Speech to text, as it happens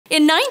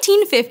In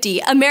 1950,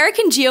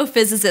 American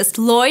geophysicist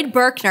Lloyd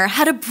Berkner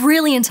had a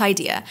brilliant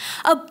idea,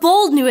 a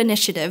bold new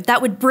initiative that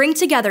would bring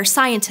together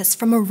scientists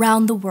from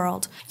around the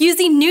world.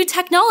 Using new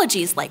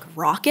technologies like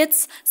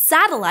rockets,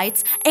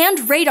 satellites,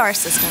 and radar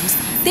systems,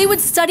 they would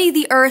study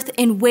the Earth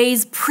in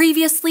ways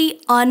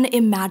previously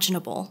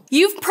unimaginable.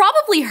 You've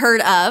probably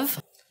heard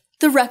of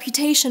the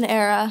Reputation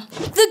Era,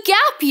 the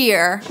Gap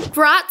Year,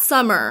 Brat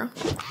Summer,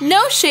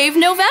 No Shave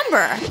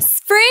November,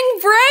 Spring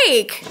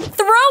Break,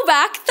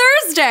 Throwback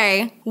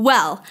Thursday.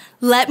 Well,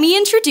 let me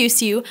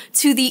introduce you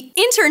to the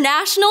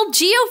International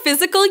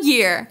Geophysical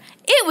Year.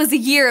 It was a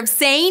year of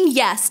saying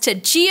yes to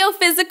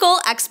geophysical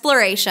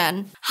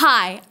exploration.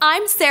 Hi,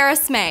 I'm Sarah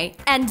Smay,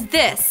 and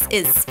this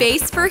is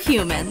Space for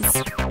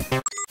Humans.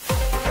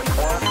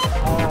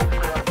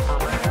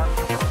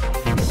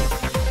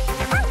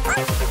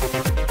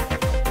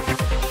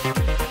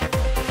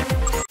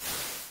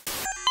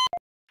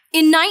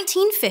 In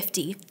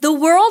 1950, the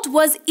world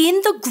was in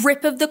the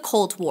grip of the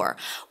Cold War,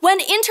 when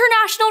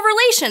international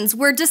relations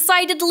were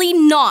decidedly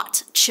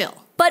not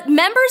chill. But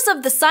members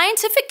of the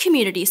scientific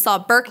community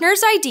saw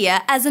Berkner's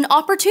idea as an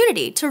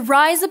opportunity to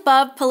rise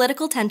above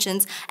political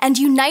tensions and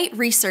unite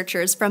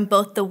researchers from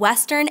both the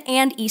Western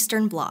and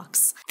Eastern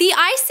blocs. The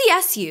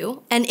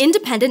ICSU, an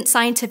independent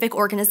scientific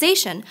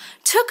organization,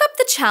 took up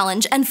the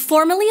challenge and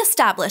formally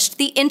established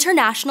the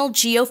International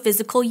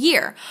Geophysical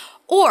Year,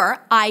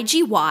 or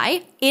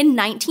IGY, in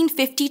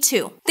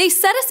 1952. They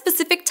set a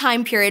specific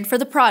time period for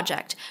the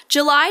project,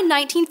 July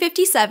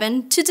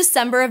 1957 to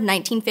December of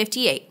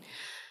 1958.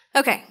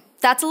 Okay,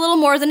 that's a little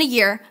more than a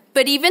year,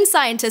 but even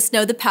scientists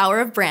know the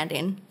power of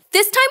branding.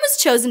 This time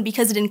was chosen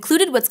because it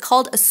included what's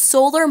called a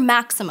solar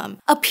maximum,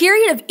 a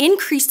period of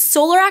increased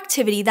solar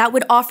activity that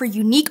would offer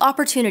unique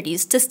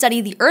opportunities to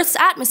study the Earth's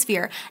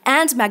atmosphere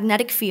and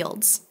magnetic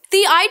fields.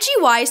 The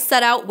IGY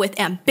set out with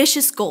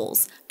ambitious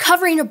goals,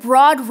 covering a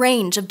broad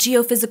range of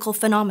geophysical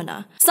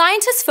phenomena.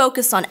 Scientists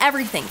focused on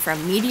everything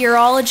from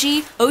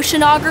meteorology,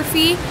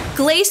 oceanography,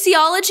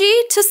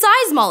 glaciology to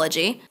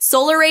seismology,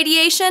 solar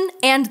radiation,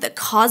 and the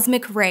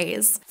cosmic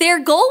rays.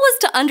 Their goal was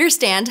to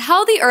understand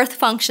how the Earth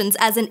functions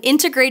as an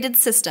integrated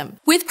system,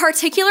 with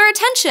particular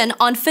attention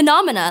on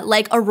phenomena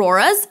like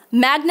auroras,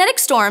 magnetic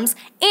storms,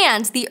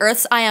 and the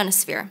Earth's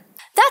ionosphere.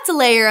 That's a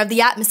layer of the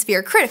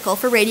atmosphere critical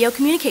for radio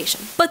communication.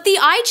 But the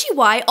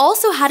IGY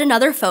also had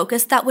another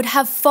focus that would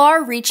have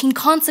far-reaching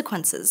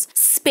consequences: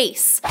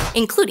 space,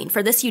 including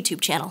for this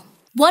YouTube channel.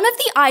 One of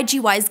the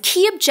IGY's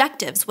key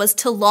objectives was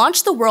to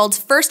launch the world's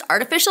first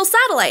artificial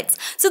satellites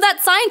so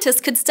that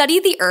scientists could study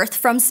the Earth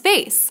from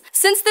space.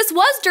 Since this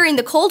was during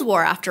the Cold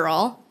War, after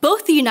all,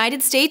 both the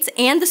United States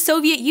and the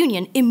Soviet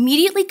Union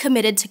immediately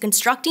committed to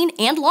constructing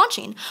and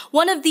launching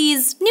one of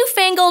these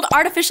newfangled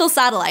artificial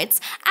satellites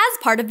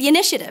as part of the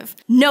initiative.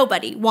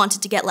 Nobody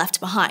wanted to get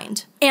left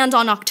behind. And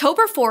on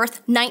October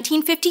 4th,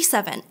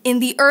 1957, in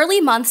the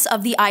early months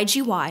of the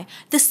IGY,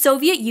 the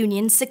Soviet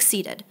Union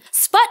succeeded.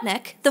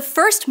 Sputnik, the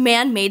first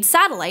man-made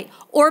satellite,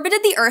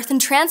 orbited the Earth and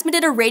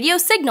transmitted a radio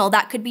signal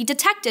that could be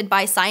detected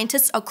by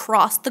scientists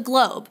across the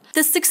globe.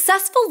 The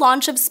successful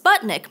launch of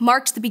Sputnik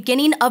marked the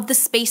beginning of the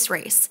space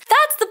race.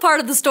 That's the part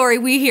of the story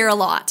we hear a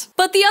lot.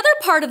 But the other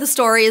part of the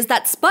story is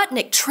that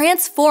Sputnik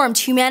transformed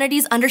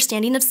humanity's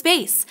understanding of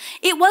space.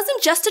 It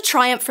wasn't just a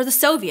triumph for the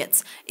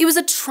Soviets, it was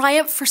a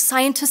triumph for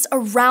scientists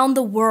around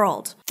the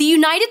world. The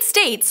United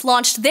States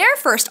launched their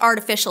first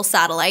artificial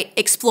satellite,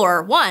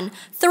 Explorer 1,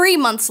 3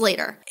 months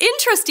later.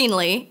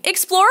 Interestingly,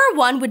 Explorer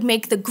 1 would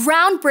make the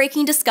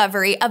groundbreaking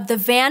discovery of the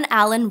Van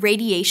Allen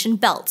radiation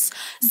belts,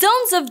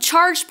 zones of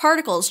charged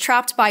particles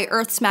trapped by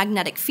Earth's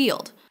magnetic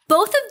field.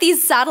 Both of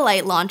these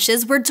satellite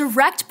launches were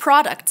direct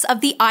products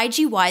of the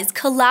IGY's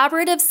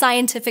collaborative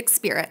scientific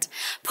spirit,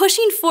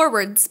 pushing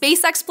forward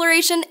space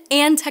exploration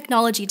and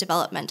technology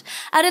development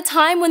at a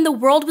time when the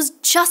world was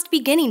just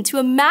beginning to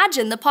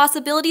imagine the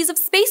possibilities of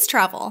space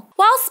travel.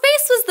 While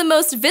space was the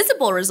most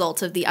visible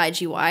result of the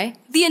IGY,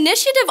 the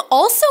initiative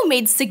also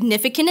made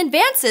significant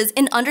advances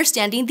in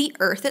understanding the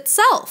Earth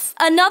itself.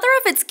 Another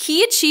of its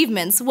key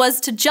achievements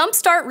was to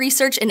jumpstart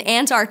research in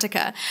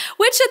Antarctica,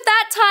 which at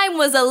that time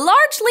was a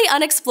largely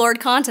unexplored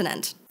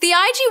continent. The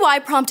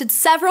IGY prompted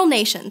several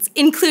nations,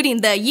 including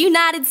the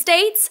United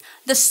States,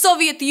 the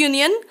Soviet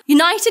Union,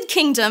 United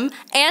Kingdom,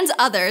 and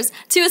others,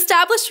 to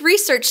establish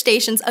research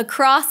stations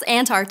across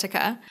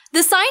Antarctica.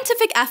 The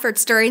scientific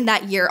efforts during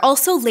that year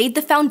also laid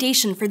the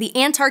foundation for the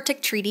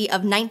Antarctic Treaty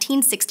of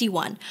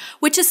 1961,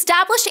 which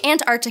established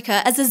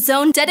Antarctica as a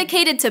zone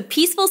dedicated to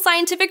peaceful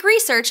scientific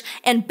research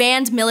and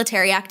banned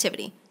military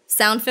activity.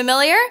 Sound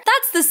familiar?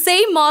 That's the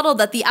same model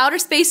that the Outer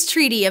Space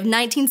Treaty of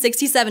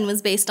 1967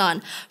 was based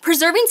on,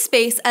 preserving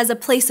space as a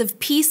place of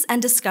peace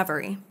and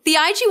discovery. The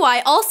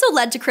IGY also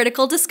led to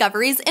critical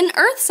discoveries in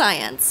Earth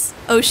science,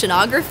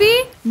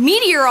 oceanography,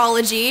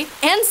 meteorology,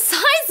 and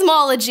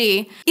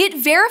seismology. It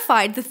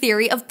verified the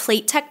theory of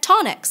plate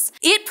tectonics.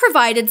 It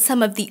provided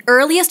some of the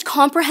earliest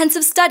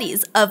comprehensive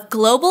studies of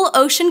global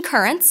ocean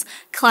currents,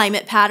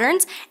 climate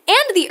patterns,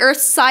 and the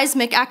Earth's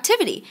seismic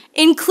activity,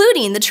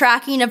 including the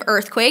tracking of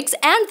earthquakes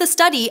and the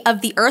study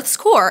of the Earth's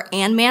core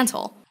and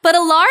mantle. But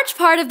a large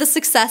part of the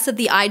success of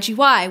the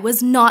IGY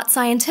was not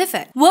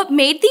scientific. What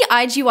made the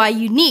IGY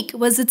unique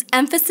was its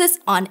emphasis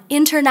on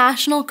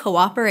international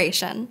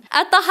cooperation.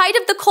 At the height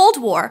of the Cold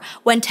War,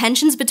 when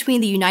tensions between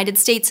the United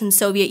States and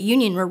Soviet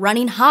Union were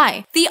running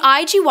high, the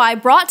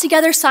IGY brought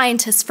together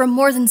scientists from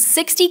more than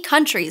 60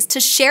 countries to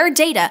share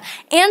data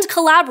and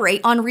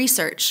collaborate on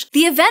research.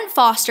 The event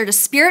fostered a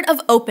spirit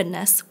of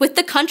openness, with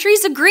the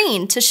countries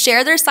agreeing to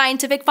share their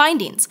scientific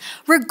findings,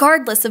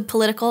 regardless of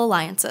political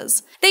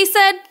alliances. They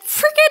said,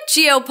 "Forget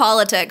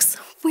geopolitics.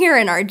 We're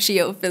in our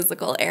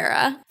geophysical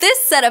era."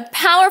 This set a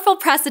powerful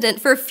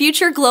precedent for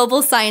future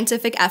global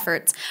scientific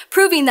efforts,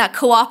 proving that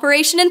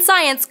cooperation in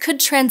science could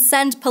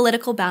transcend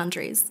political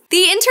boundaries.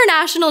 The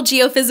International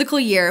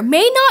Geophysical Year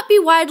may not be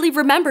widely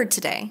remembered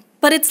today,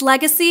 but its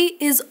legacy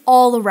is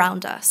all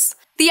around us.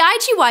 The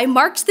IGY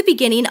marked the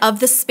beginning of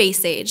the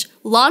space age,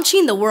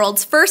 launching the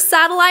world's first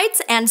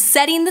satellites and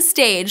setting the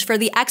stage for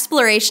the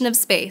exploration of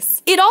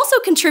space. It also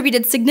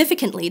contributed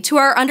significantly to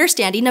our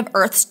understanding of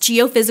Earth's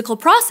geophysical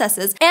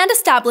processes and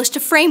established a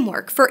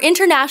framework for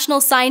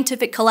international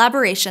scientific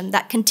collaboration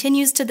that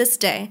continues to this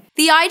day.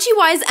 The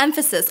IGY's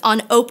emphasis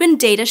on open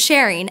data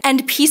sharing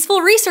and peaceful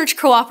research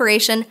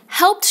cooperation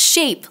helped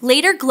shape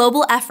later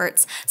global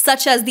efforts,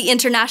 such as the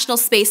International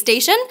Space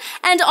Station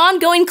and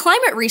ongoing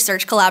climate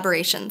research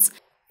collaborations.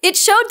 It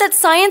showed that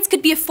science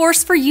could be a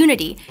force for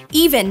unity,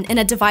 even in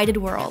a divided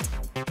world.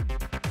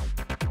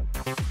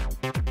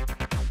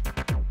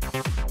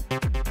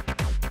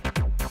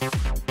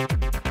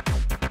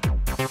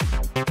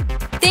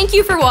 Thank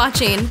you for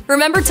watching.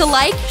 Remember to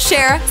like,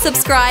 share,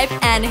 subscribe,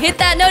 and hit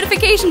that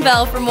notification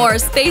bell for more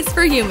Space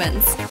for Humans.